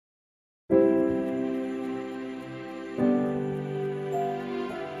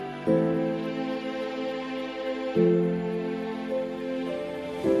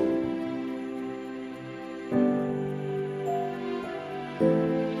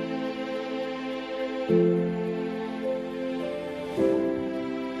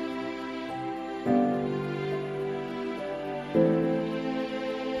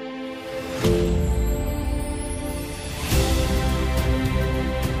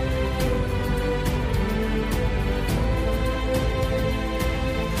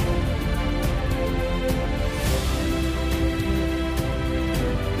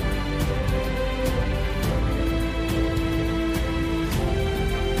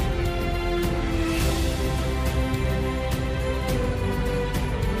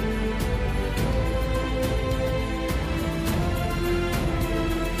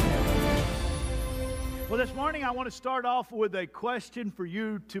I want to start off with a question for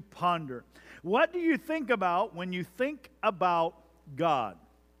you to ponder. What do you think about when you think about God?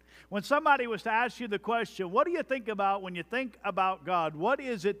 When somebody was to ask you the question, what do you think about when you think about God? What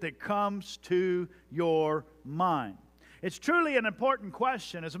is it that comes to your mind? It's truly an important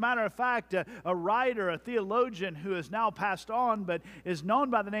question. As a matter of fact, a writer, a theologian who has now passed on but is known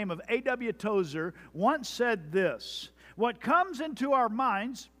by the name of A.W. Tozer once said this: what comes into our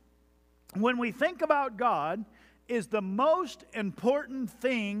minds when we think about God is the most important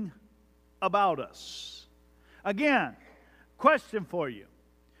thing about us. Again, question for you.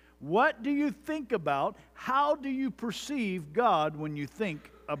 What do you think about? How do you perceive God when you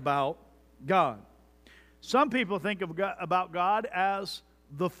think about God? Some people think about God as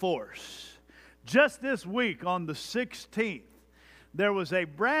the Force. Just this week on the 16th, there was a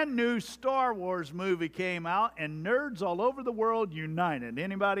brand new Star Wars movie came out, and nerds all over the world united.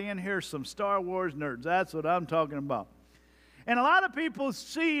 Anybody in here some Star Wars nerds? That's what I'm talking about. And a lot of people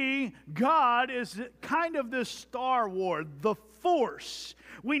see God as kind of this Star War, the Force.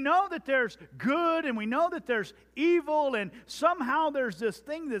 We know that there's good and we know that there's evil, and somehow there's this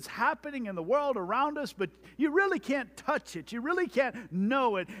thing that's happening in the world around us, but you really can't touch it. You really can't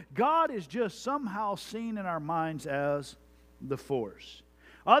know it. God is just somehow seen in our minds as the Force.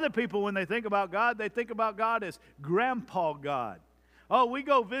 Other people, when they think about God, they think about God as Grandpa God. Oh, we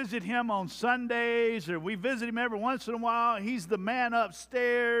go visit Him on Sundays, or we visit Him every once in a while. He's the man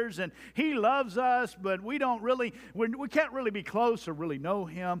upstairs, and He loves us, but we can't really be close or really know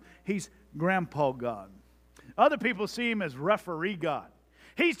Him. He's Grandpa God. Other people see Him as Referee God.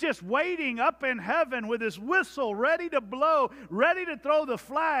 He's just waiting up in heaven with his whistle ready to blow, ready to throw the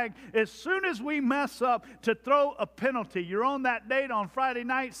flag as soon as we mess up to throw a penalty. You're on that date on Friday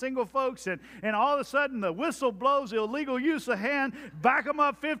night, single folks, and all of a sudden the whistle blows, illegal use of hand, back them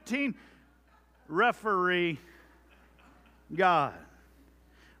up 15. Referee God.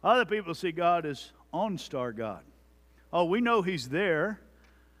 Other people see God as OnStar God. Oh, we know He's there,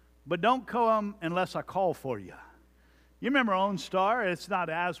 but don't come unless I call for you. You remember OnStar? It's not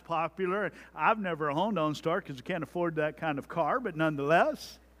as popular. I've never owned OnStar because I can't afford that kind of car, but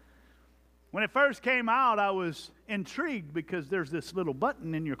nonetheless, when it first came out, I was intrigued because there's this little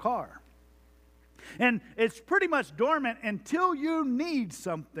button in your car. And it's pretty much dormant until you need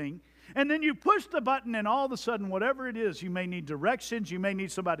something. And then you push the button, and all of a sudden, whatever it is, you may need directions, you may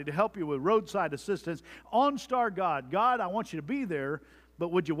need somebody to help you with roadside assistance. OnStar God. God, I want you to be there,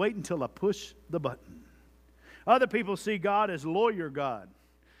 but would you wait until I push the button? Other people see God as Lawyer God.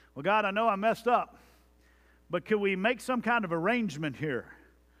 Well, God, I know I messed up, but could we make some kind of arrangement here?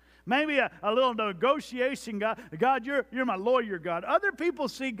 Maybe a little negotiation, God. God, you're my lawyer, God. Other people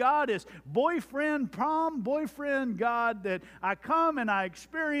see God as prom boyfriend God, that I come and I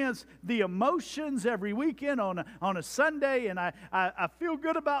experience the emotions every weekend on a Sunday, and I feel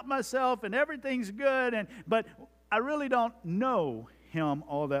good about myself and everything's good, but I really don't know Him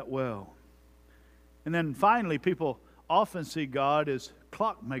all that well. And then finally, people often see God as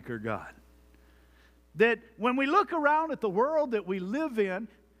clockmaker God. That when we look around at the world that we live in,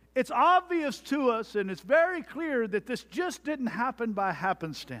 it's obvious to us and it's very clear that this just didn't happen by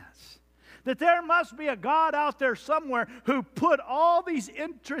happenstance. That there must be a God out there somewhere who put all these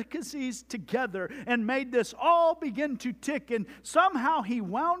intricacies together and made this all begin to tick, and somehow He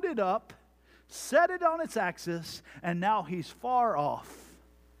wound it up, set it on its axis, and now He's far off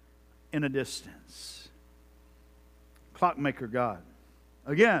in a distance. Clockmaker God.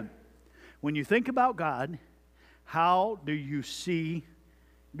 Again, when you think about God, how do you see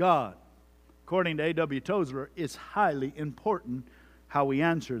God? According to A.W. Tozer, it's highly important how we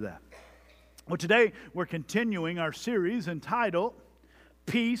answer that. Well, today we're continuing our series entitled,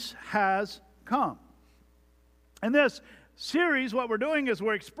 Peace Has Come. And this series, what we're doing is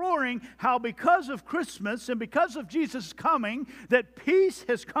we're exploring how because of Christmas and because of Jesus' coming, that peace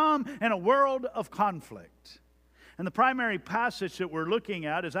has come in a world of conflict. And the primary passage that we're looking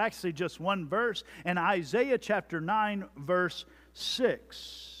at is actually just one verse in Isaiah chapter 9, verse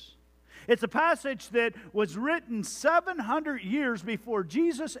 6. It's a passage that was written 700 years before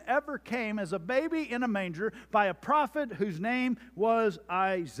Jesus ever came as a baby in a manger by a prophet whose name was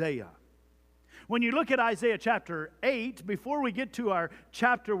Isaiah. When you look at Isaiah chapter 8, before we get to our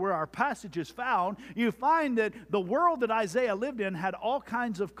chapter where our passage is found, you find that the world that Isaiah lived in had all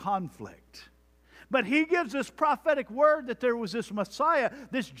kinds of conflict. But he gives this prophetic word that there was this Messiah,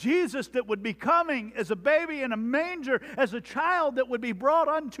 this Jesus that would be coming as a baby in a manger, as a child that would be brought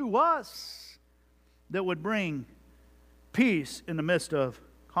unto us, that would bring peace in the midst of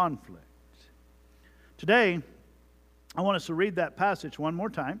conflict. Today, I want us to read that passage one more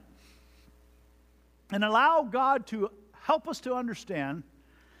time. and allow God to help us to understand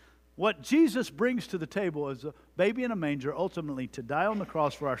what Jesus brings to the table as a baby in a manger, ultimately to die on the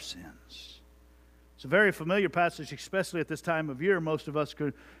cross for our sins. It's a very familiar passage, especially at this time of year. Most of us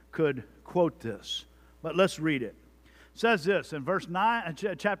could quote this. But let's read it. It says this in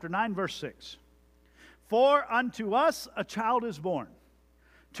chapter 9, verse 6. For unto us a child is born,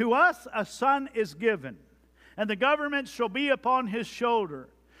 to us a son is given, and the government shall be upon his shoulder,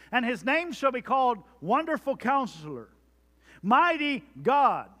 and his name shall be called Wonderful Counselor, Mighty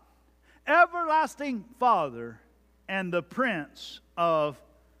God, Everlasting Father, and the Prince of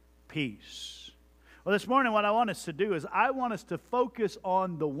Peace. Well, this morning what I want us to do is I want us to focus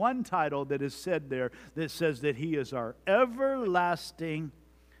on the one title that is said there that says that He is our everlasting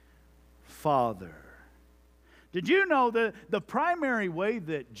Father. Did you know that the primary way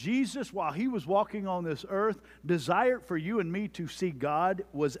that Jesus, while He was walking on this earth, desired for you and me to see God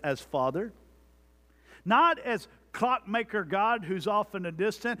was as Father? Not as clockmaker God who's off in the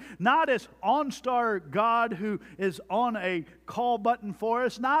distance, not as OnStar God who is on a call button for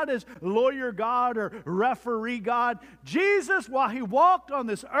us, not as lawyer God or referee God. Jesus, while He walked on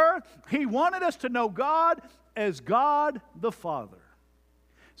this earth, He wanted us to know God as God the Father.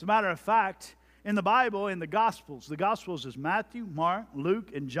 As a matter of fact, in the Bible, in the Gospels is Matthew, Mark,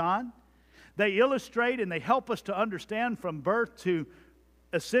 Luke, and John. They illustrate and they help us to understand from birth to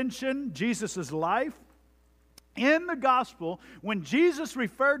ascension, Jesus' life. In the Gospel, when Jesus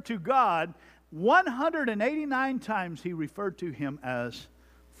referred to God, 189 times He referred to Him as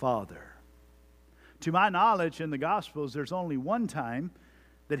Father. To my knowledge, in the Gospels, there's only one time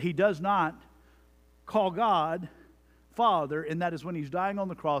that He does not call God Father, and that is when He's dying on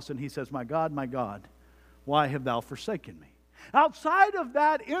the cross and He says, my God, why have thou forsaken me? Outside of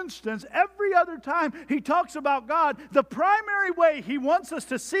that instance, every other time He talks about God, the primary way He wants us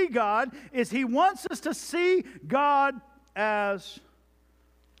to see God is He wants us to see God as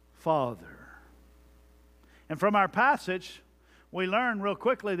Father. And from our passage, we learn real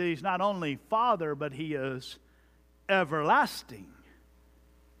quickly that He's not only Father, but He is everlasting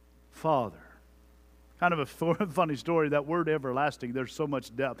Father. Kind of a funny story, that word everlasting, there's so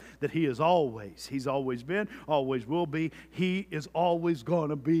much depth that He's always been, always will be. He is always going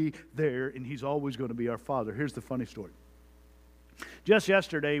to be there, and He's always going to be our Father. Here's the funny story. Just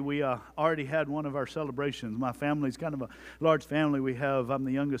yesterday, we already had one of our celebrations. My family's kind of a large family. I'm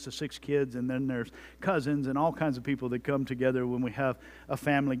the youngest of 6 kids, and then there's cousins and all kinds of people that come together when we have a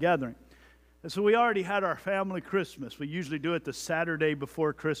family gathering. And so we already had our family Christmas. We usually do it the Saturday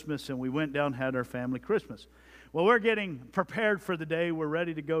before Christmas, and we went down and had our family Christmas. Well, we're getting prepared for the day. We're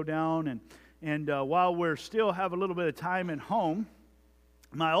ready to go down, and while we're still have a little bit of time at home,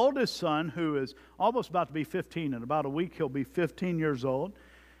 my oldest son, who is almost about to be 15, in about a week he'll be 15 years old.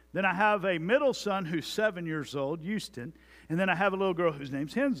 Then I have a middle son who's 7 years old, Houston, and then I have a little girl whose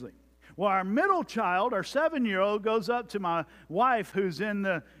name's Hensley. Well, our middle child, our 7-year-old, goes up to my wife who's in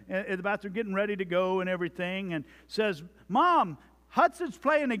the bathroom getting ready to go and everything and says, Mom, Hudson's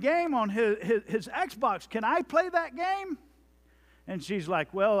playing a game on his Xbox. Can I play that game? And she's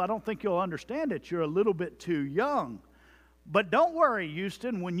like, well, I don't think you'll understand it. You're a little bit too young. But don't worry,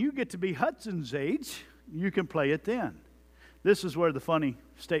 Houston. When you get to be Hudson's age, you can play it then. This is where the funny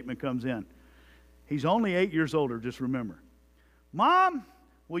statement comes in. He's only 8 years older, just remember. Mom,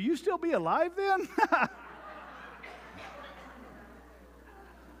 will you still be alive then?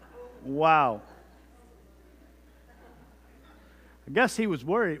 Wow. I guess he was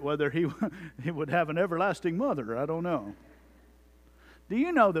worried whether he would have an everlasting mother. I don't know. Do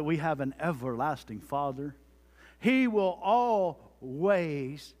you know that we have an everlasting Father? He will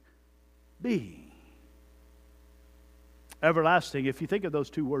always be. Everlasting, if you think of those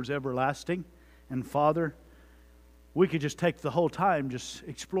two words, everlasting and Father, we could just take the whole time just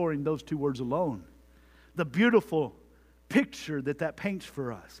exploring those two words alone. The beautiful picture that paints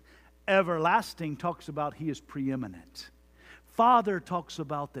for us. Everlasting talks about He is preeminent. Father talks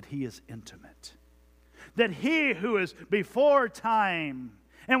about that He is intimate. That He who is before time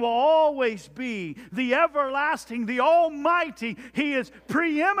and will always be the everlasting, the almighty, He is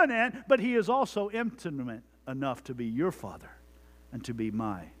preeminent, but He is also intimate enough to be your Father and to be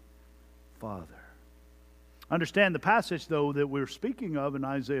my Father. Understand the passage, though, that we're speaking of in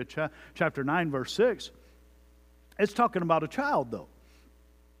Isaiah chapter 9, verse 6. It's talking about a child, though.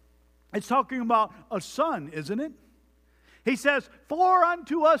 It's talking about a son, isn't it? He says, for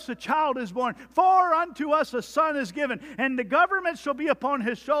unto us a child is born, for unto us a son is given, and the government shall be upon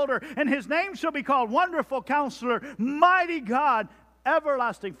His shoulder, and His name shall be called Wonderful Counselor, Mighty God,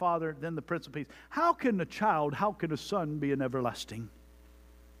 Everlasting Father, then the Prince of Peace. How can a son be an everlasting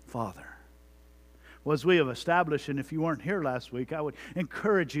Father? Well, as we have established, and if you weren't here last week, I would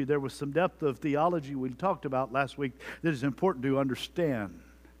encourage you. There was some depth of theology we talked about last week that is important to understand.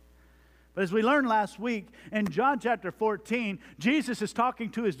 But as we learned last week, in John chapter 14, Jesus is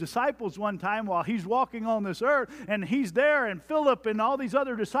talking to his disciples one time while he's walking on this earth, and he's there, and Philip and all these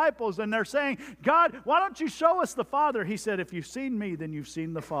other disciples, and they're saying, God, why don't you show us the Father? He said, if you've seen me, then you've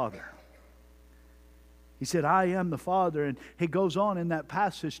seen the Father. He said, I am the Father. And he goes on in that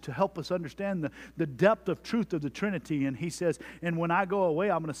passage to help us understand the depth of truth of the Trinity. And he says, and when I go away,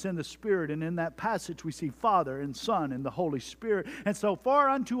 I'm going to send the Spirit. And in that passage, we see Father and Son and the Holy Spirit. And so far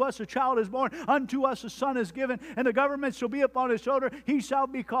unto us a child is born, unto us a son is given, and the government shall be upon his shoulder. He shall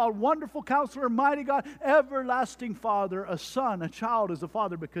be called Wonderful Counselor, Mighty God, Everlasting Father. A son, a child is a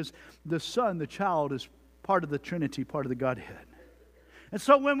father, because the Son, the child, is part of the Trinity, part of the Godhead. And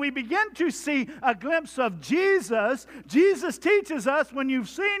so when we begin to see a glimpse of Jesus, Jesus teaches us, when you've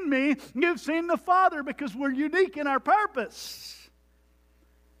seen me, you've seen the Father, because we're unique in our purpose.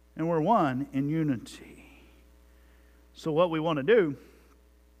 And we're one in unity. So what we want to do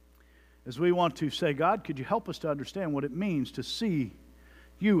is we want to say, God, could you help us to understand what it means to see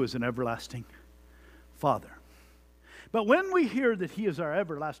you as an everlasting Father? But when we hear that He is our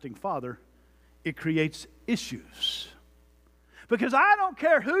everlasting Father, it creates issues. Because I don't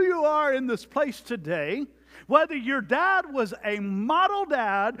care who you are in this place today, whether your dad was a model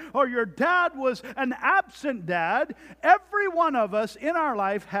dad or your dad was an absent dad, every one of us in our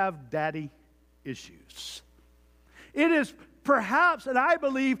life have daddy issues. It is perhaps, and I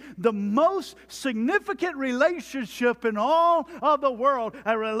believe, the most significant relationship in all of the world,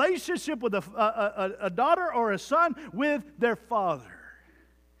 a relationship with a daughter or a son with their father.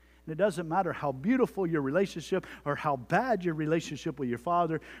 And it doesn't matter how beautiful your relationship or how bad your relationship with your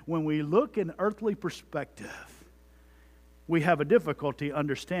father, when we look in earthly perspective, we have a difficulty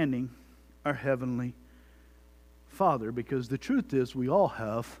understanding our heavenly Father, because the truth is we all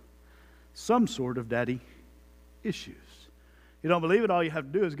have some sort of daddy issues. You don't believe it? All you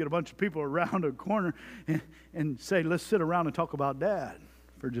have to do is get a bunch of people around a corner and say, let's sit around and talk about Dad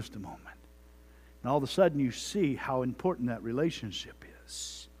for just a moment. And all of a sudden you see how important that relationship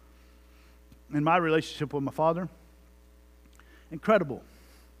is. In my relationship with my father, incredible.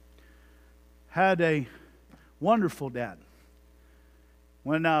 Had a wonderful dad.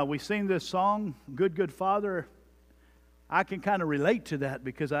 When we sing this song, Good, Good Father, I can kind of relate to that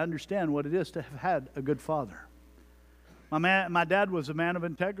because I understand what it is to have had a good father. My dad was a man of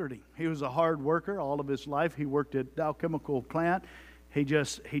integrity. He was a hard worker all of his life. He worked at Dow Chemical Plant. He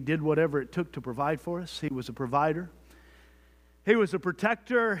did whatever it took to provide for us. He was a provider. He was a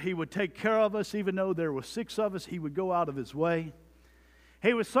protector. He would take care of us. Even though there were 6 of us, he would go out of his way.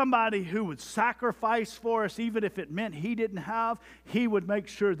 He was somebody who would sacrifice for us, even if it meant he didn't have. He would make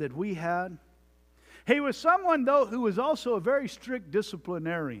sure that we had. He was someone, though, who was also a very strict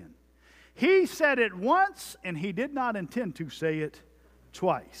disciplinarian. He said it once, and he did not intend to say it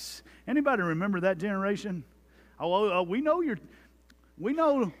twice. Anybody remember that generation? We know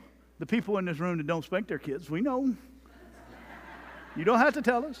the people in this room that don't spank their kids. We know. You don't have to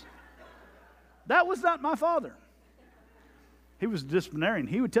tell us. That was not my father. He was a disciplinarian.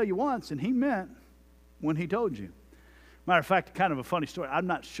 He would tell you once, and he meant when he told you. Matter of fact, kind of a funny story. I'm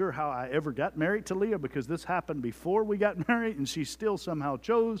not sure how I ever got married to Leah, because this happened before we got married, and she still somehow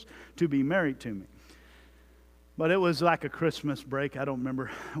chose to be married to me. But it was like a Christmas break. I don't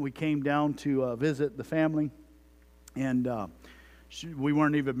remember. We came down to visit the family, and we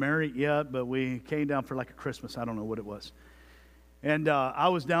weren't even married yet, but we came down for like a Christmas. I don't know what it was. And I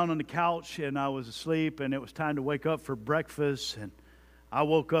was down on the couch, and I was asleep, and it was time to wake up for breakfast. And I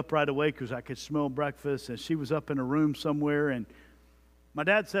woke up right away because I could smell breakfast, and she was up in a room somewhere. And my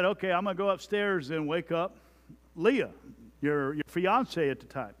dad said, okay, I'm going to go upstairs and wake up Leah, your fiance at the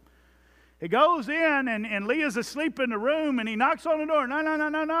time. He goes in, and Leah's asleep in the room, and he knocks on the door.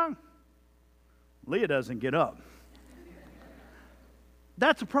 No. Leah doesn't get up.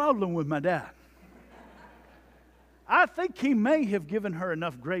 That's a problem with my dad. I think he may have given her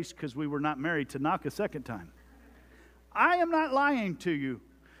enough grace because we were not married to knock a second time. I am not lying to you.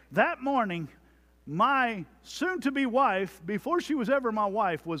 That morning, my soon-to-be wife, before she was ever my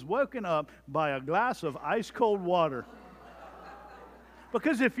wife, was woken up by a glass of ice-cold water.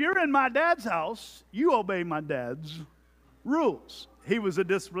 Because if you're in my dad's house, you obey my dad's rules. He was a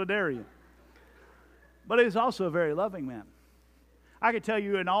disciplinarian. But he was also a very loving man. I can tell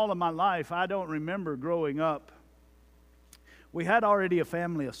you, in all of my life, I don't remember growing up. We had already a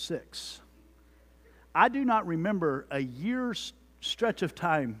family of 6. I do not remember a year's stretch of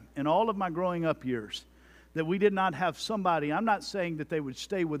time in all of my growing up years that we did not have somebody. I'm not saying that they would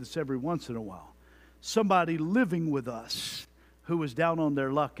stay with us every once in a while, somebody living with us who was down on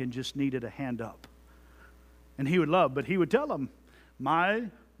their luck and just needed a hand up. And he would love, but he would tell them, my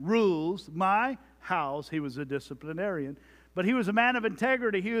rules, my house. He was a disciplinarian. But he was a man of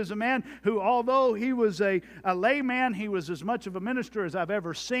integrity. He was a man who, although he was a layman, he was as much of a minister as I've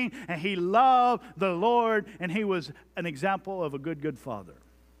ever seen. And he loved the Lord, and he was an example of a good father,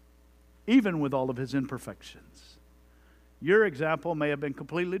 even with all of his imperfections. Your example may have been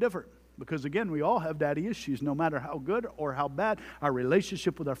completely different, because again, we all have daddy issues, no matter how good or how bad our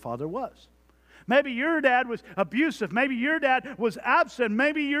relationship with our father was. Maybe your dad was abusive. Maybe your dad was absent.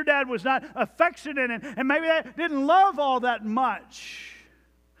 Maybe your dad was not affectionate, and maybe that didn't love all that much.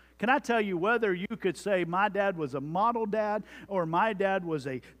 Can I tell you, whether you could say my dad was a model dad or my dad was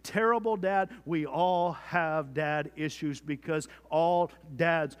a terrible dad, we all have dad issues, because all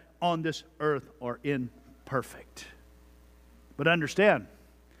dads on this earth are imperfect. But understand,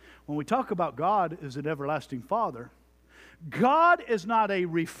 when we talk about God as an everlasting Father, God is not a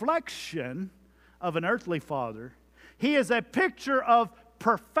reflection of an earthly father. He is a picture of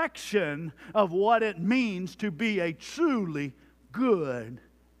perfection of what it means to be a truly good,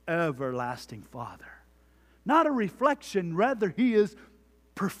 everlasting Father. Not a reflection, rather He is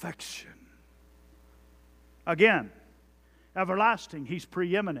perfection. Again, everlasting, He's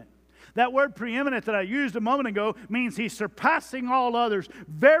preeminent. That word preeminent that I used a moment ago means He's surpassing all others,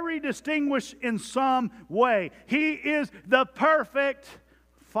 very distinguished in some way. He is the perfect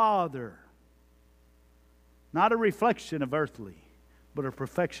Father. Not a reflection of earthly, but a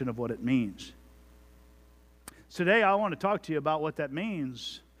perfection of what it means. Today I want to talk to you about what that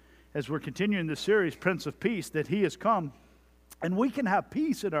means as we're continuing this series, Prince of Peace, that He has come. And we can have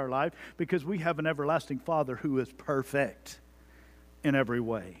peace in our life because we have an everlasting Father who is perfect in every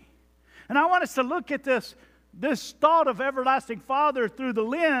way. And I want us to look at this thought of everlasting Father through the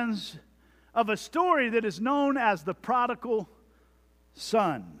lens of a story that is known as the prodigal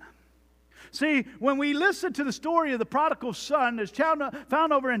son. See, when we listen to the story of the prodigal son, as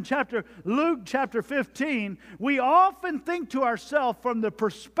found over in Luke chapter 15, we often think to ourselves from the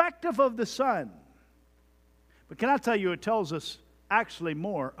perspective of the son. But can I tell you, it tells us actually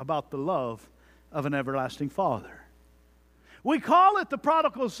more about the love of an everlasting Father. We call it the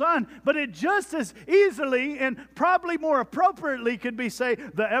prodigal son, but it just as easily and probably more appropriately could be, say,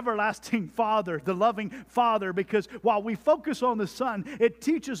 the everlasting Father, the loving Father, because while we focus on the Son, it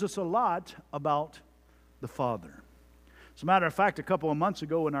teaches us a lot about the Father. As a matter of fact, a couple of months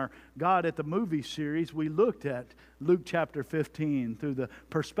ago in our God at the Movie series, we looked at Luke chapter 15 through the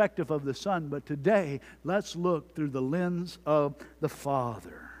perspective of the Son, but today, let's look through the lens of the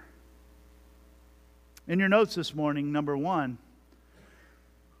Father. In your notes this morning, number one,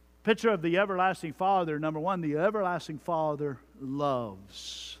 picture of the everlasting Father. Number one, the everlasting Father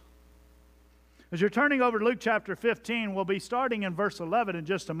loves. As you're turning over to Luke chapter 15, we'll be starting in verse 11 in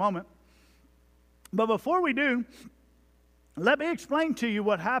just a moment. But before we do, let me explain to you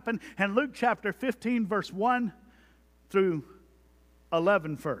what happened in Luke chapter 15, verse 1 through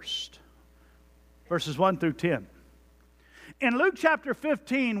 11 first. Verses 1 through 10. In Luke chapter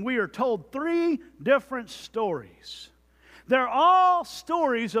 15, we are told three different stories. They're all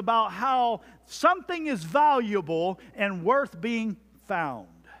stories about how something is valuable and worth being found.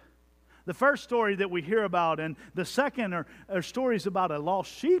 The first story that we hear about, and the second are stories about a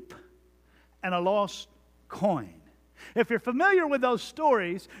lost sheep and a lost coin. If you're familiar with those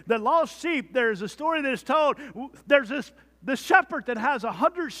stories, the lost sheep, there's a story that is told, there's the shepherd that has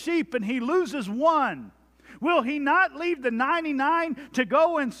 100 sheep and he loses one. Will he not leave the 99 to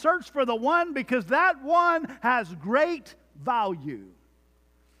go and search for the one, because that one has great value?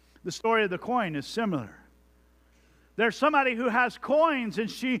 The story of the coin is similar. There's somebody who has coins and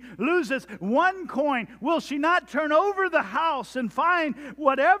she loses one coin. Will she not turn over the house and find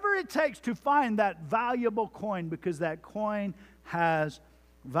whatever it takes to find that valuable coin, because that coin has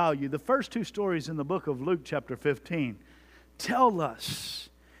value? The first two stories in the book of Luke chapter 15 tell us,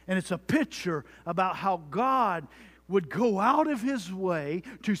 and it's a picture about how God would go out of His way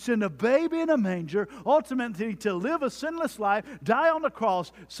to send a baby in a manger, ultimately to live a sinless life, die on the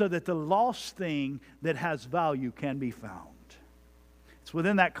cross, so that the lost thing that has value can be found. It's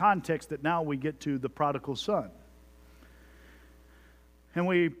within that context that now we get to the prodigal son. And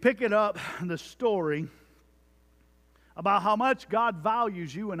we pick it up, the story about how much God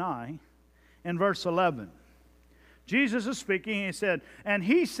values you and I in verse 11. Jesus is speaking, and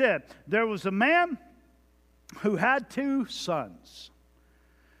he said, there was a man who had 2 sons.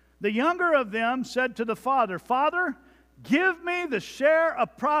 The younger of them said to the father, Father, give me the share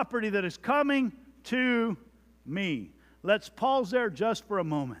of property that is coming to me. Let's pause there just for a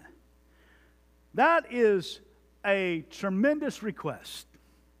moment. That is a tremendous request.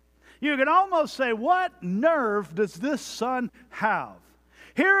 You can almost say, what nerve does this son have?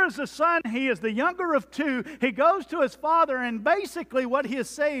 Here is the son, he is the younger of two. He goes to his father, and basically what he is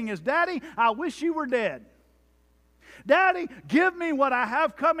saying is, Daddy, I wish you were dead. Daddy, give me what I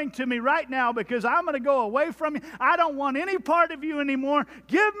have coming to me right now, because I'm going to go away from you. I don't want any part of you anymore.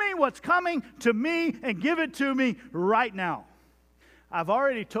 Give me what's coming to me and give it to me right now. I've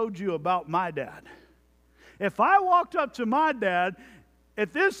already told you about my dad. If I walked up to my dad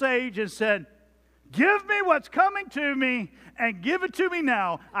at this age and said, give me what's coming to me and give it to me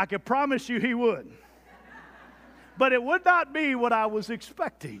now, I can promise you he would. But it would not be what I was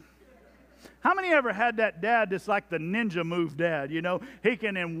expecting. How many ever had that dad that's like the ninja move dad? You know, he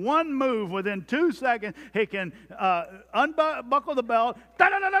can in one move, within 2 seconds, he can unbuckle the belt,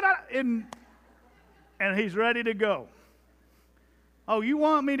 and he's ready to go. Oh, you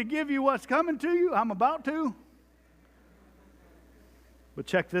want me to give you what's coming to you? I'm about to. But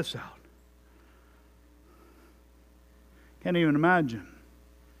check this out. Can't even imagine.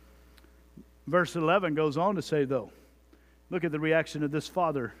 Verse 11 goes on to say, though, look at the reaction of this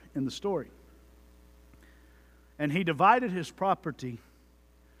father in the story. And he divided his property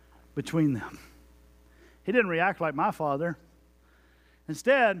between them. He didn't react like my father.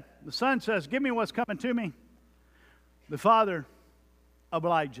 Instead, the son says, give me what's coming to me. The father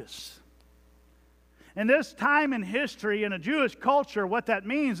obliges. In this time in history, in a Jewish culture, what that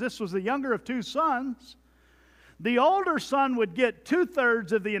means, this was the younger of two sons. The older son would get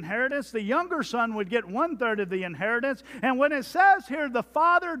 2/3 of the inheritance. The younger son would get 1/3 of the inheritance. And when it says here, the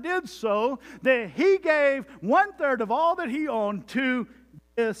father did so, that he gave 1/3 of all that he owned to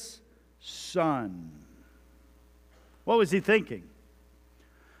this son. What was he thinking?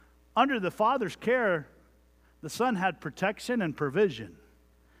 Under the father's care, the son had protection and provision.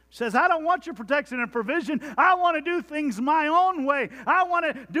 Says, I don't want your protection and provision. I want to do things my own way. I want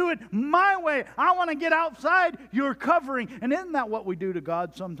to do it my way. I want to get outside your covering. And isn't that what we do to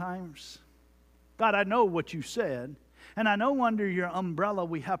God sometimes? God, I know what you said. And I know under your umbrella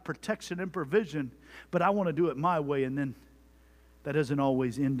we have protection and provision. But I want to do it my way. And then that doesn't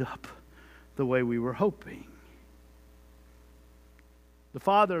always end up the way we were hoping. The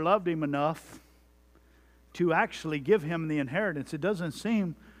father loved him enough to actually give him the inheritance. It doesn't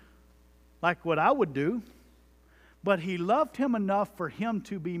seem like what I would do, but he loved him enough for him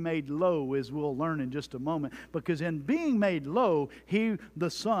to be made low, as we'll learn in just a moment, because in being made low, he, the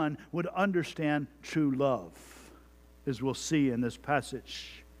son, would understand true love, as we'll see in this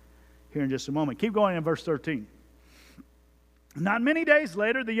passage here in just a moment. Keep going in verse 13. Not many days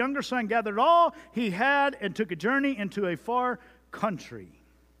later, the younger son gathered all he had and took a journey into a far country.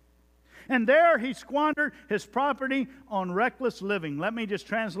 And there he squandered his property on reckless living. Let me just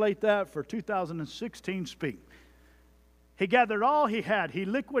translate that for 2016 speak. He gathered all he had. He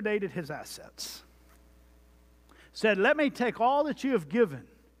liquidated his assets. Said, let me take all that you have given,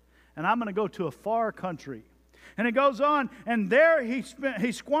 and I'm going to go to a far country. And it goes on, and there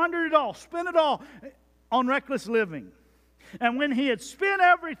he squandered it all, spent it all on reckless living. And when he had spent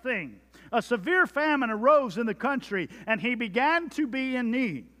everything, a severe famine arose in the country, and he began to be in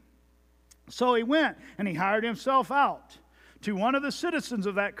need. So he went and he hired himself out to one of the citizens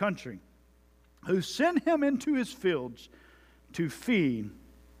of that country, who sent him into his fields to feed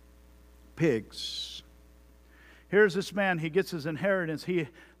pigs. Here's this man, he gets his inheritance. He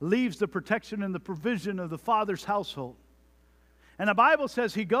leaves the protection and the provision of the father's household. And the Bible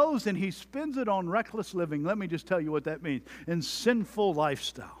says he goes and he spends it on reckless living. Let me just tell you what that means. In sinful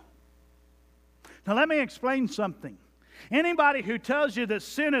lifestyle. Now let me explain something. Anybody who tells you that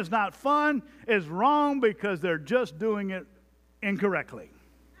sin is not fun is wrong, because they're just doing it incorrectly.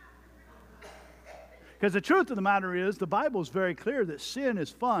 Because the truth of the matter is, the Bible is very clear that sin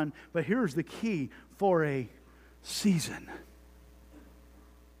is fun, but here's the key: for a season.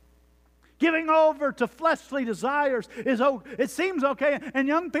 Giving over to fleshly desires it seems okay. And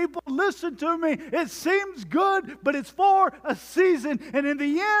young people, listen to me. It seems good, but it's for a season. And in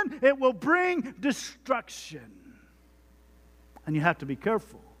the end, it will bring destruction. And you have to be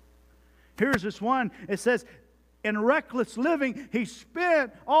careful. Here's this one. It says, in reckless living, he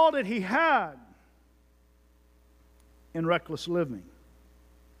spent all that he had in reckless living.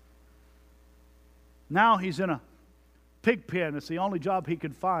 Now he's in a pig pen. It's the only job he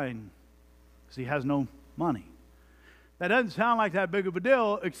could find, because he has no money. That doesn't sound like that big of a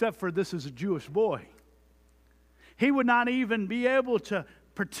deal, except for this is a Jewish boy. He would not even be able to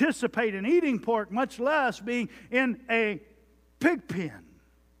participate in eating pork, much less being in a pig pen.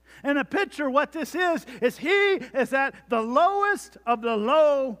 And a picture, what this is he is at the lowest of the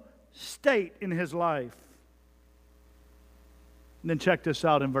low state in his life. And then check this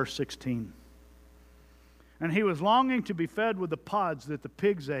out in verse 16. And he was longing to be fed with the pods that the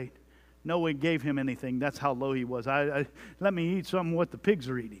pigs ate. No one gave him anything. That's how low he was. Let me eat something what the pigs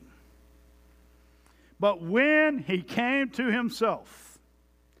are eating. But when he came to himself,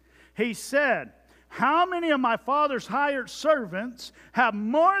 he said, how many of my father's hired servants have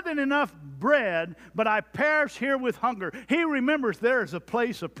more than enough bread, but I perish here with hunger? He remembers there is a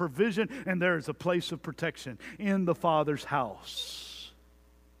place of provision and there is a place of protection in the Father's house.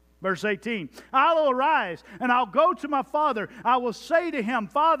 Verse 18, I'll arise and I'll go to my father. I will say to him,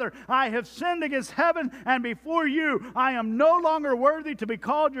 Father, I have sinned against heaven and before you. I am no longer worthy to be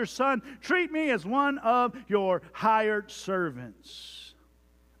called your son. Treat me as one of your hired servants.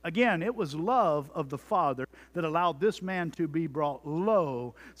 Again, it was love of the Father that allowed this man to be brought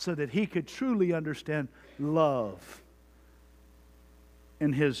low so that he could truly understand love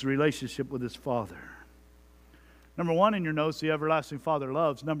in his relationship with his Father. Number one in your notes, the everlasting Father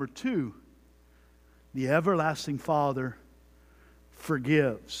loves. Number two, the everlasting Father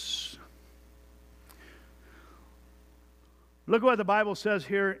forgives. Look what the Bible says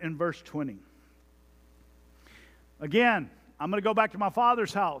here in verse 20. Again, I'm going to go back to my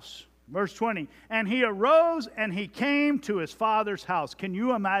father's house. Verse 20. And he arose and he came to his father's house. Can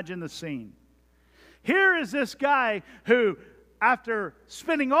you imagine the scene? Here is this guy who, after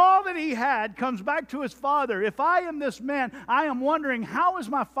spending all that he had, comes back to his father. If I am this man, I am wondering, how is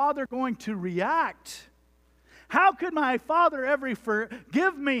my father going to react? How could my father ever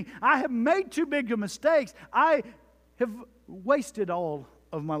forgive me? I have made too big of mistakes. I have wasted all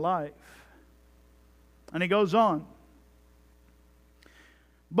of my life. And he goes on.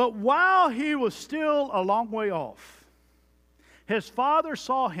 But while he was still a long way off, his father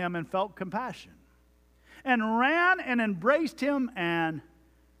saw him and felt compassion, and ran and embraced him and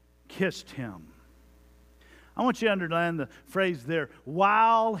kissed him. I want you to underline the phrase there,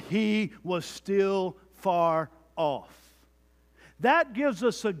 while he was still far off. That gives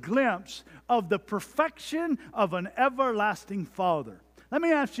us a glimpse of the perfection of an everlasting Father. Let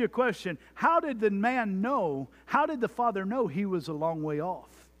me ask you a question. How did the man know, how did the father know he was a long way off?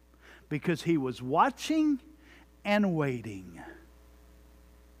 Because he was watching and waiting.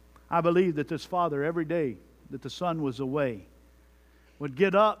 I believe that this father, every day that the son was away, would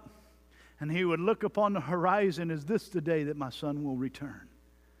get up and he would look upon the horizon. Is this the day that my son will return?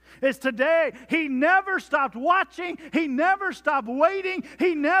 It's today. He never stopped watching. He never stopped waiting.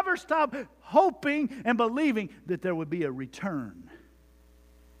 He never stopped hoping and believing that there would be a return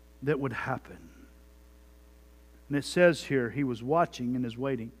that would happen. And it says here, he was watching and is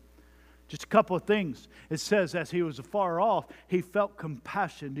waiting. Just a couple of things. It says as he was afar off, he felt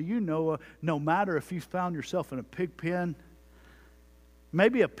compassion. Do you know, no matter if you found yourself in a pig pen,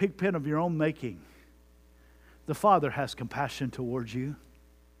 maybe a pig pen of your own making, the Father has compassion towards you.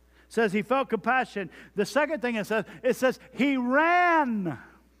 It says he felt compassion. The second thing it says he ran.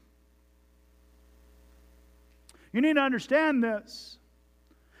 You need to understand this.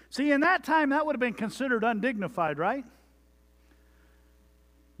 See, in that time, that would have been considered undignified, right?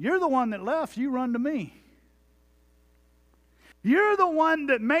 You're the one that left, you run to me. You're the one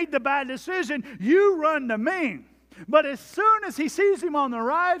that made the bad decision, you run to me. But as soon as he sees him on the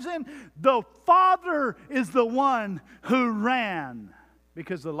horizon, the Father is the one who ran.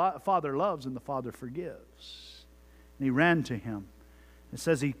 Because the Father loves and the Father forgives. And he ran to him. It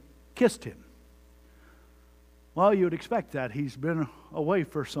says he kissed him. Well, you would expect that. He's been away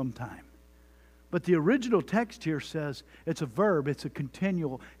for some time. But the original text here says it's a verb, it's a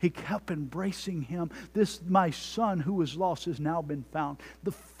continual. He kept embracing him. This, my son who was lost, has now been found.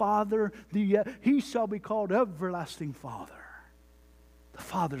 The Father, he shall be called Everlasting Father. The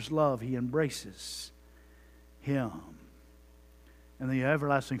Father's love, he embraces him. And the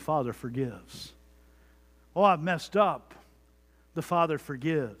Everlasting Father forgives. Oh, I've messed up. The Father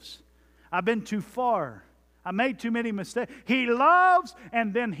forgives. I've been too far. I made too many mistakes. He loves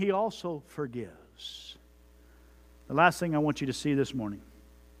and then he also forgives. The last thing I want you to see this morning,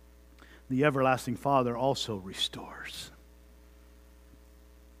 the everlasting Father also restores.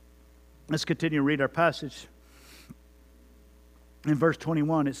 Let's continue to read our passage. In verse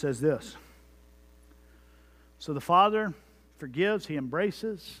 21 it says this. So the Father forgives, he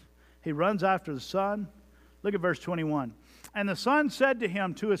embraces, he runs after the Son. Look at verse 21. And the Son said to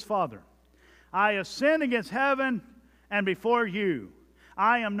him, to his Father, I have sinned against heaven and before you.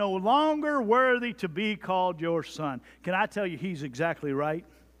 I am no longer worthy to be called your son. Can I tell you, he's exactly right?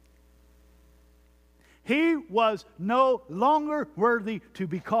 He was no longer worthy to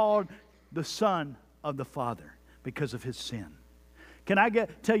be called the son of the Father because of his sin. Can I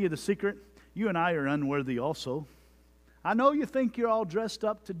tell you the secret? You and I are unworthy also. I know you think you're all dressed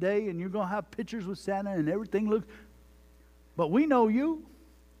up today and you're going to have pictures with Santa and everything looks, but we know you.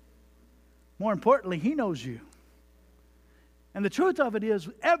 More importantly, He knows you. And the truth of it is,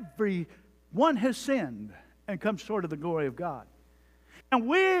 everyone has sinned and come short of the glory of God. And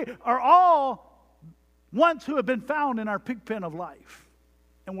we are all ones who have been found in our pig pen of life.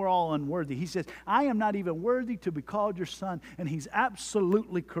 And we're all unworthy. He says, I am not even worthy to be called your son. And He's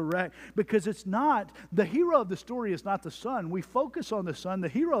absolutely correct. Because it's not, the hero of the story is not the son. We focus on the son. The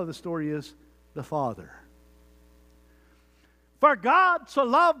hero of the story is the Father. For God so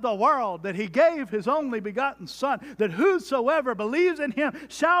loved the world that He gave His only begotten Son, that whosoever believes in Him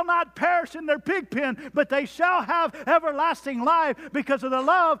shall not perish in their pig pen, but they shall have everlasting life because of the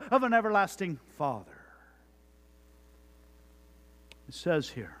love of an everlasting Father. It says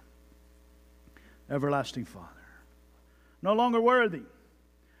here, everlasting Father. No longer worthy.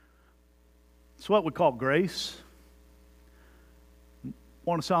 It's what we call grace.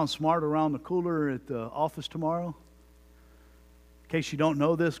 Want to sound smart around the cooler at the office tomorrow? In case you don't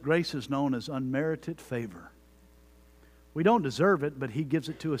know this, grace is known as unmerited favor. We don't deserve it, but He gives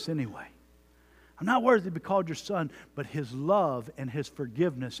it to us anyway. I'm not worthy to be called your son, but His love and His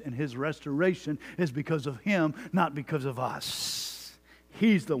forgiveness and His restoration is because of Him, not because of us.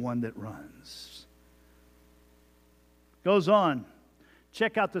 He's the one that runs. Goes on.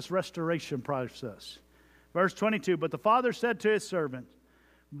 Check out this restoration process. Verse 22, but the father said to his servant,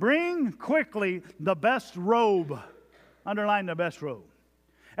 bring quickly the best robe. Underline the best robe.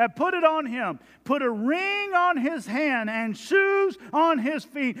 And put it on him. Put a ring on his hand and shoes on his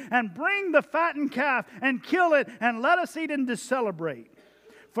feet. And bring the fattened calf and kill it and let us eat and to celebrate.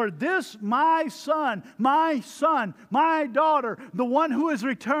 For this my son, my daughter, the one who is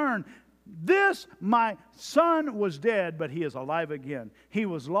returned, this my son was dead, but he is alive again. He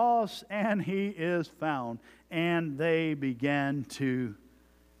was lost and he is found. And they began to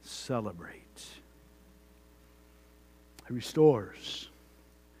celebrate. He restores.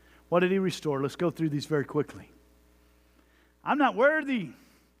 What did He restore? Let's go through these very quickly. I'm not worthy.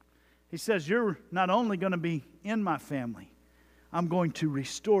 He says, you're not only going to be in my family, I'm going to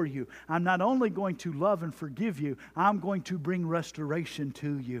restore you. I'm not only going to love and forgive you, I'm going to bring restoration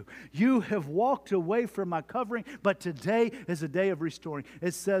to you. You have walked away from my covering, but today is a day of restoring.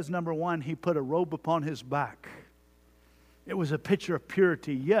 It says, number one, He put a robe upon his back. It was a picture of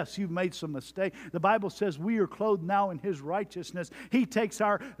purity. Yes, you've made some mistake. The Bible says we are clothed now in His righteousness. He takes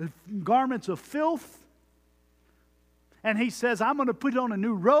our garments of filth and He says, I'm going to put on a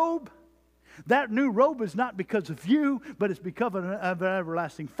new robe. That new robe is not because of you, but it's because of an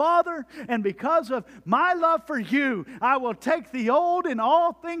everlasting Father. And because of my love for you, I will take the old, and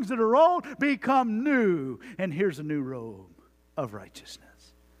all things that are old become new. And here's a new robe of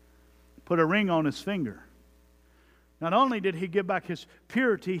righteousness. Put a ring on his finger. Not only did He give back his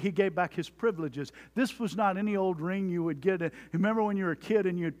purity, He gave back his privileges. This was not any old ring you would get. Remember when you were a kid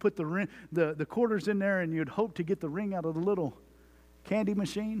and you'd put the quarters in there and you'd hope to get the ring out of the little candy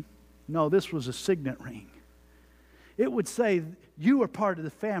machine? No, this was a signet ring. It would say, you are part of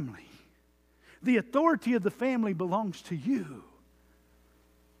the family. The authority of the family belongs to you.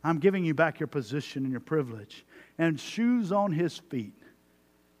 I'm giving you back your position and your privilege. And shoes on his feet.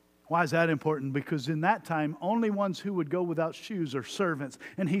 Why is that important? Because in that time, only ones who would go without shoes are servants.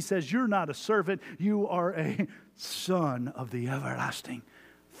 And He says, you're not a servant, you are a son of the everlasting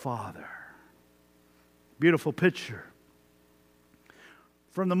Father. Beautiful picture.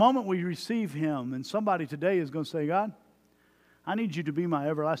 From the moment we receive Him, and somebody today is going to say, God, I need you to be my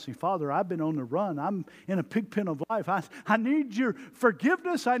everlasting Father. I've been on the run. I'm in a pig pen of life. I need your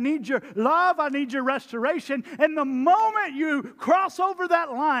forgiveness. I need your love. I need your restoration. And the moment you cross over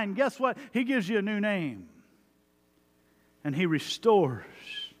that line, guess what? He gives you a new name. And He restores.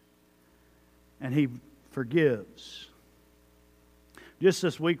 And He forgives. Just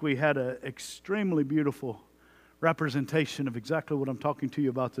this week we had an extremely beautiful representation of exactly what I'm talking to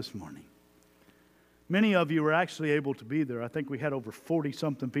you about this morning. Many of you were actually able to be there. I think we had over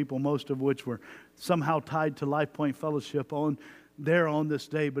 40-something people, most of which were somehow tied to Life Point Fellowship on this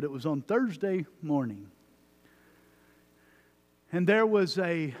day, but it was on Thursday morning. And there was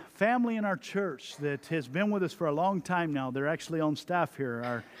a family in our church that has been with us for a long time now. They're actually on staff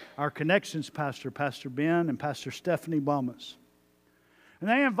here. Our connections pastor, Pastor Ben and Pastor Stephanie Bomas. And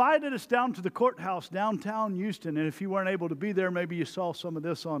they invited us down to the courthouse downtown Houston. And if you weren't able to be there, maybe you saw some of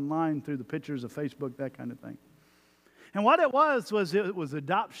this online through the pictures of Facebook, that kind of thing. And what it was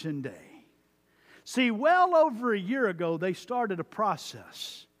adoption day. See, well over a year ago, they started a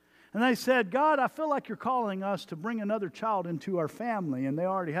process. And they said, God, I feel like you're calling us to bring another child into our family. And they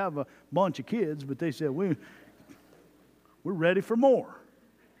already have a bunch of kids, but they said, we're ready for more.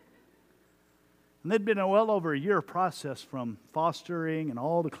 And they'd been a well over a year process from fostering and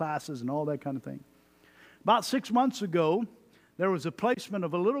all the classes and all that kind of thing. About 6 months ago, there was a placement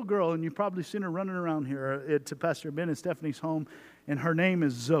of a little girl, and you've probably seen her running around here at Pastor Ben and Stephanie's home, and her name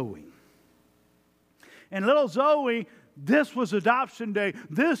is Zoe. And little Zoe, this was adoption day.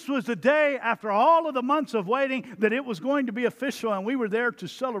 This was the day after all of the months of waiting that it was going to be official, and we were there to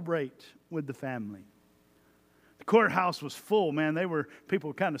celebrate with the family. The courthouse was full, man. People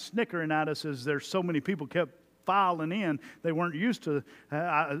were kind of snickering at us as there's so many people kept filing in. They weren't used to,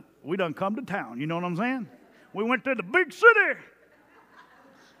 we done come to town, you know what I'm saying? We went to the big city.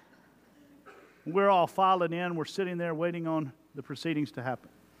 We're all filing in. We're sitting there waiting on the proceedings to happen.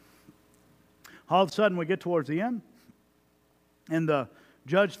 All of a sudden, we get towards the end, and the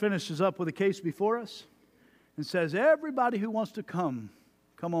judge finishes up with the case before us and says, everybody who wants to come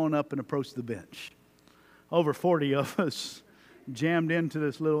on up and approach the bench. Over 40 of us jammed into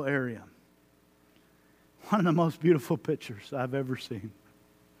this little area. One of the most beautiful pictures I've ever seen.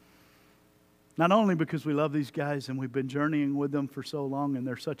 Not only because we love these guys and we've been journeying with them for so long and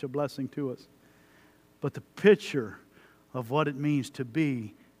they're such a blessing to us, but the picture of what it means to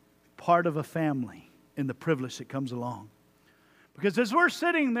be part of a family and the privilege that comes along. Because as we're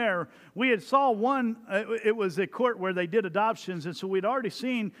sitting there, we had saw one, it was a court where they did adoptions, and so we'd already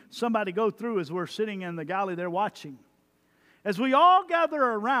seen somebody go through as we're sitting in the galley there watching. As we all gather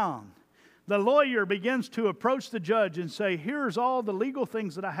around, the lawyer begins to approach the judge and say, here's all the legal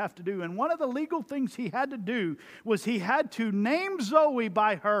things that I have to do. And one of the legal things he had to do was he had to name Zoe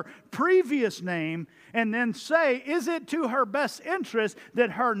by her previous name and then say, is it to her best interest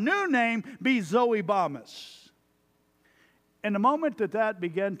that her new name be Zoe Bomas? And the moment that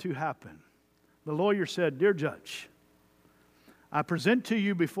began to happen, the lawyer said, dear judge, I present to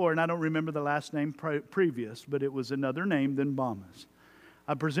you before, and I don't remember the last name previous, but it was another name than Bomas.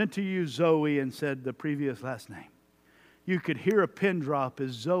 I present to you Zoe and said the previous last name. You could hear a pin drop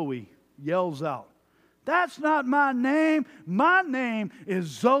as Zoe yells out, that's not my name. My name is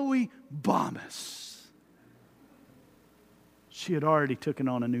Zoe Bomas. She had already taken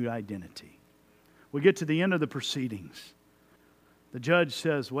on a new identity. We get to the end of the proceedings. The judge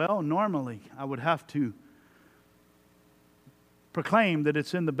says, well, normally I would have to proclaim that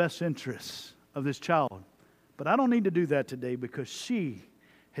it's in the best interests of this child. But I don't need to do that today because she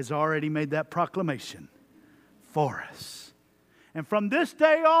has already made that proclamation for us. And from this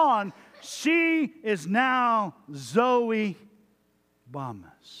day on, she is now Zoe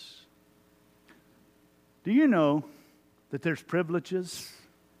Bomas. Do you know that there's privileges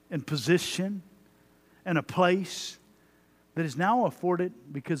and position and a place that is now afforded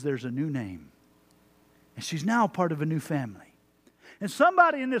because there's a new name. And she's now part of a new family. And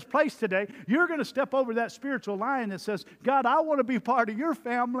somebody in this place today, you're going to step over that spiritual line that says, God, I want to be part of your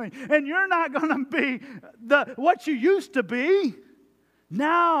family. And you're not going to be what you used to be.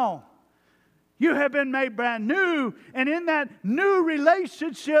 Now, you have been made brand new. And in that new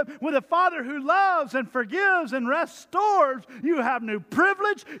relationship with a Father who loves and forgives and restores, you have new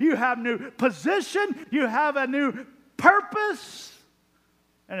privilege, you have new position, you have a new purpose.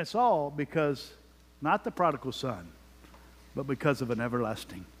 And it's all because, not the prodigal son, but because of an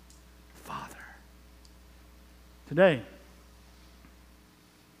everlasting Father. Today,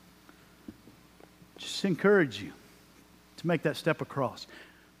 just encourage you to make that step across.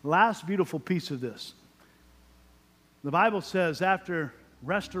 Last beautiful piece of this. The Bible says after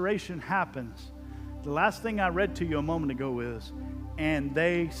restoration happens, the last thing I read to you a moment ago is, and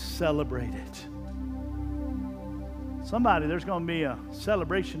they celebrated. Somebody, there's going to be a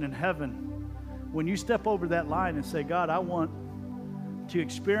celebration in heaven when you step over that line and say, God, I want to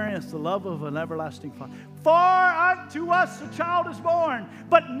experience the love of an everlasting Father. For unto us a child is born,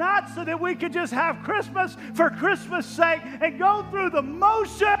 but not so that we could just have Christmas for Christmas' sake and go through the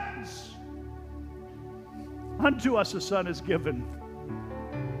motions. Unto us a son is given,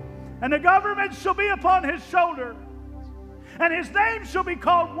 and the government shall be upon his shoulder, and his name shall be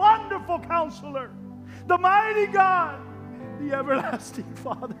called Wonderful Counselor, the Mighty God, the Everlasting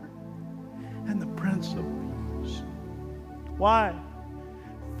Father, and the Prince of Peace. Why?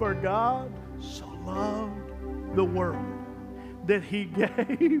 For God so loved the world that He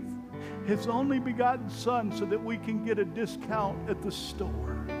gave His only begotten Son so that we can get a discount at the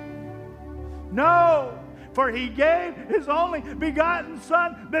store. No, for He gave His only begotten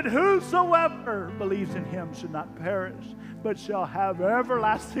Son that whosoever believes in Him should not perish, but shall have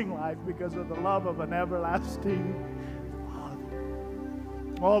everlasting life because of the love of an everlasting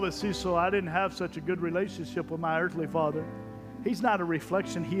Father. Oh, but Cecil, I didn't have such a good relationship with my earthly father. He's not a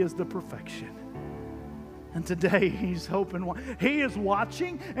reflection. He is the perfection. And today He's hoping. He is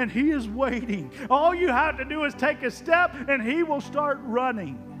watching and He is waiting. All you have to do is take a step and He will start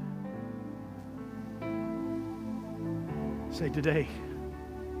running. Say, today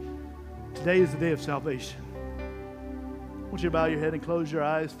is the day of salvation. I want you to bow your head and close your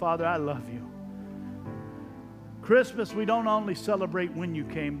eyes. Father, I love You. Christmas, we don't only celebrate when You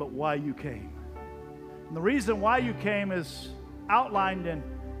came, but why You came. And the reason why You came is outlined in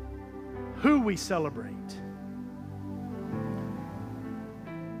who we celebrate.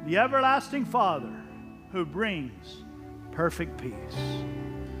 The everlasting Father who brings perfect peace.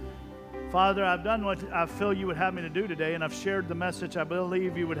 Father, I've done what I feel You would have me to do today, and I've shared the message I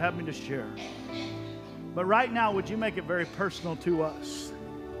believe You would have me to share. But right now, would You make it very personal to us?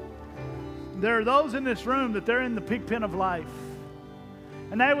 There are those in this room that they're in the pig pen of life.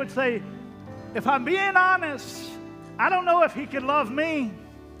 And they would say, if I'm being honest, I don't know if He could love me.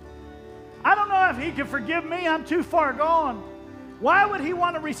 I don't know if He could forgive me. I'm too far gone. Why would He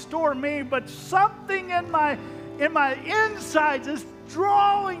want to restore me? But something in my insides is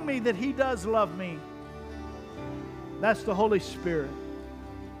drawing me that He does love me. That's the Holy Spirit.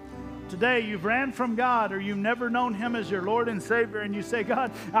 Today you've ran from God, or you've never known Him as your Lord and Savior, and you say, God,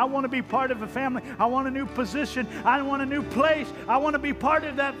 I want to be part of a family. I want a new position. I want a new place. I want to be part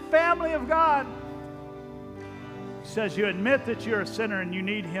of that family of God. He says you admit that you're a sinner and you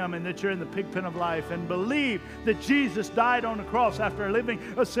need Him, and that you're in the pig pen of life, and believe that Jesus died on the cross after living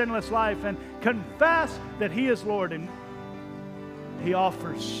a sinless life, and confess that He is Lord, and He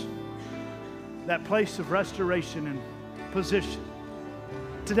offers that place of restoration and position.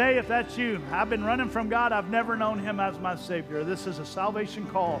 Today, if that's you, I've been running from God. I've never known Him as my Savior. This is a salvation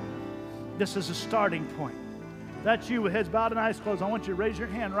call. This is a starting point. If that's you with heads bowed and eyes closed, I want you to raise your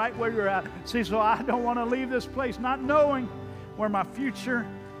hand right where you're at. See, so I don't want to leave this place not knowing where my future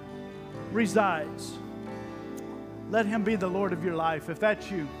resides. Let Him be the Lord of your life. If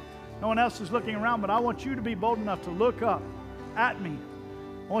that's you, no one else is looking around, but I want you to be bold enough to look up at me.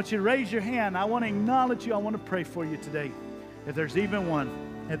 I want you to raise your hand. I want to acknowledge you. I want to pray for you today. If there's even one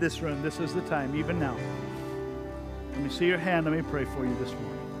in this room, this is the time, even now. Let me see your hand. Let me pray for you this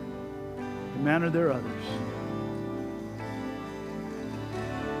morning. Amen. Are there others?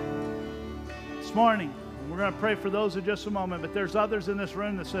 This morning, we're going to pray for those in just a moment, but there's others in this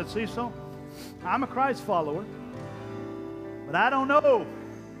room that said, Cecil, I'm a Christ follower, but I don't know.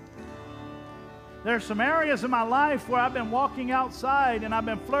 There's some areas in my life where I've been walking outside and I've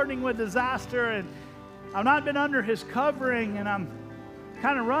been flirting with disaster, and I've not been under His covering, and I'm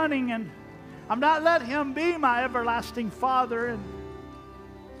kind of running, and I've not let Him be my everlasting Father. And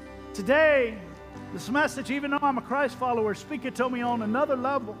today, this message, even though I'm a Christ follower, speaking to me on another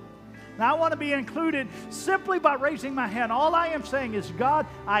level. Now, I want to be included simply by raising my hand. All I am saying is, God,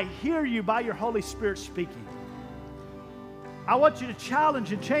 I hear You by Your Holy Spirit speaking. I want You to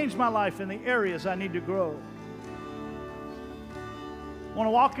challenge and change my life in the areas I need to grow. I want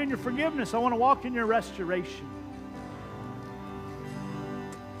to walk in Your forgiveness. I want to walk in Your restoration.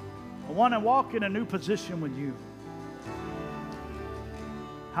 I want to walk in a new position with You.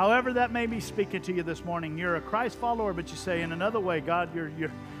 However that may be speaking to you this morning, you're a Christ follower, but you say, in another way, God,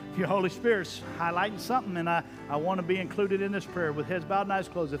 Your Holy Spirit's highlighting something, and I want to be included in this prayer with heads bowed and eyes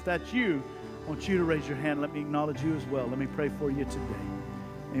closed. If that's you, I want you to raise your hand. Let me acknowledge you as well. Let me pray for you today.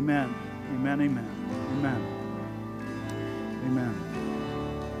 Amen. Amen. Amen. Amen. Amen.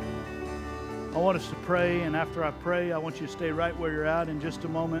 I want us to pray, and after I pray, I want you to stay right where you're at in just a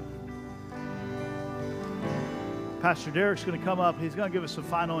moment. Pastor Derek's going to come up. He's going to give us some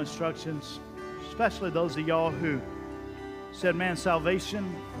final instructions, especially those of y'all who said, man,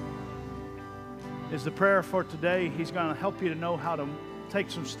 salvation is the prayer for today. He's going to help you to know how to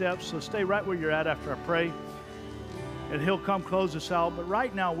take some steps. So stay right where you're at after I pray, and he'll come close us out. But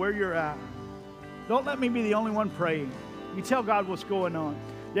right now, where you're at, don't let me be the only one praying. You tell God what's going on.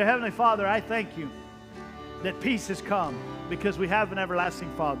 Dear Heavenly Father, I thank You that peace has come because we have an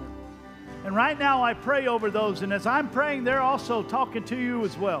everlasting Father. And right now I pray over those, and as I'm praying, they're also talking to You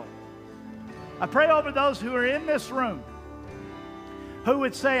as well. I pray over those who are in this room who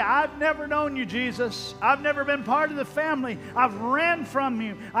would say, I've never known You, Jesus. I've never been part of the family. I've ran from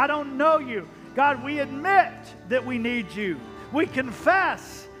You. I don't know You. God, we admit that we need You. We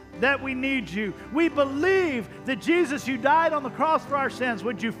confess that we need You. We believe that Jesus, You died on the cross for our sins.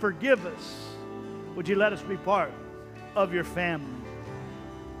 Would You forgive us? Would You let us be part of Your family?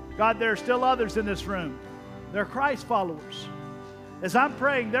 God, there are still others in this room. They're Christ followers. As I'm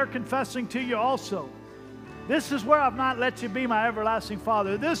praying, they're confessing to You also This is where I've not let you be my everlasting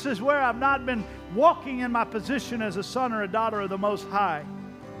Father. This is where I've not been walking in my position as a son or a daughter of the Most High.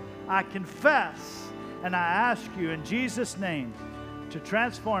 I confess and I ask you in Jesus' name to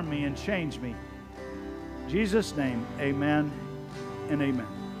transform me and change me. In Jesus' name, amen and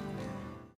amen.